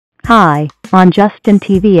Hi, on Justin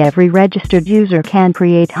TV every registered user can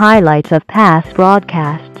create highlights of past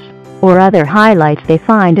broadcasts or other highlights they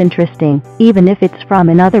find interesting, even if it's from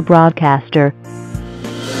another broadcaster.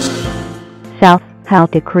 South, how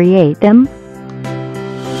to create them?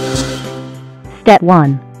 Step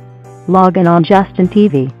 1. Log in on Justin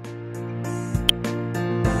TV.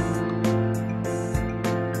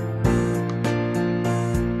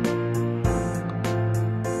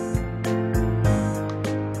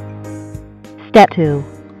 Step 2.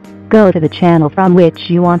 Go to the channel from which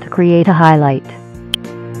you want to create a highlight.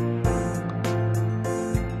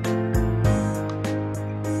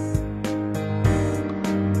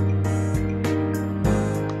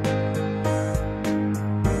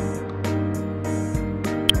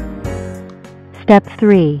 Step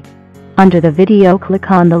 3. Under the video, click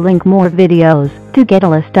on the link More Videos to get a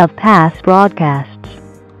list of past broadcasts.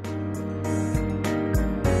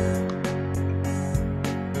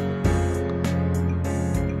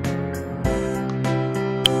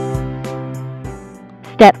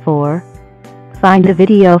 Step 4. Find the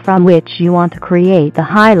video from which you want to create the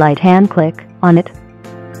highlight and click on it.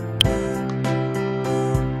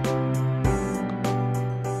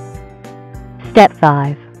 Step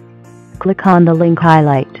 5. Click on the link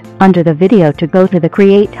highlight under the video to go to the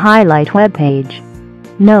Create Highlight webpage.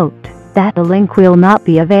 Note that the link will not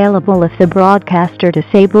be available if the broadcaster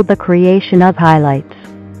disabled the creation of highlights.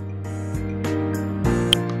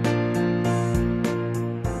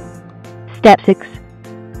 Step 6.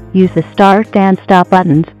 Use the Start and Stop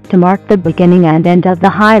buttons to mark the beginning and end of the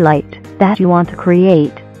highlight that you want to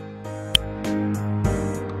create.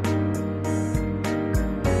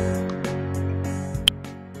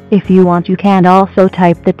 If you want, you can also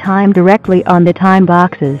type the time directly on the time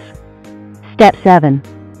boxes. Step 7.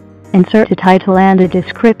 Insert a title and a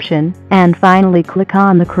description, and finally click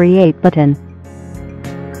on the Create button.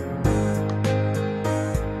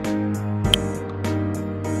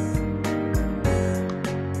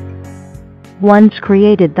 Once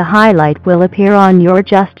created, the highlight will appear on your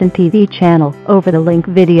Justin TV channel over the link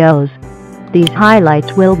videos. These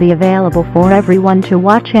highlights will be available for everyone to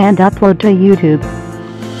watch and upload to YouTube.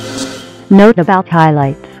 Note about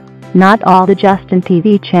highlights: not all the Justin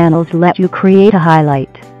TV channels let you create a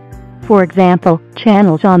highlight. For example,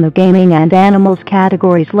 channels on the gaming and animals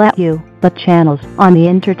categories let you, but channels on the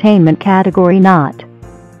entertainment category not.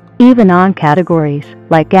 Even on categories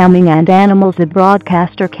like gaming and animals, the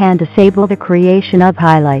broadcaster can disable the creation of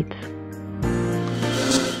highlights.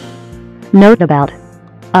 Note about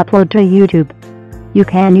upload to YouTube. You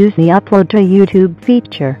can use the Upload to YouTube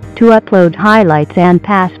feature to upload highlights and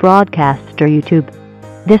past broadcasts to YouTube.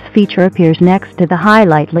 This feature appears next to the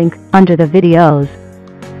highlight link under the videos.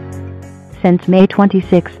 Since May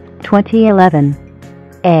 26,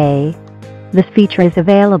 2011, A. This feature is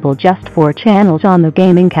available just for channels on the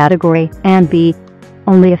gaming category, and B.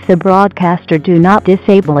 Only if the broadcaster do not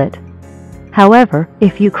disable it. However,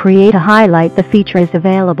 if you create a highlight, the feature is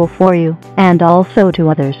available for you, and also to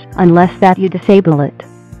others, unless that you disable it.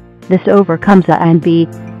 This overcomes A and B.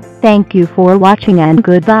 Thank you for watching and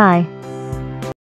goodbye.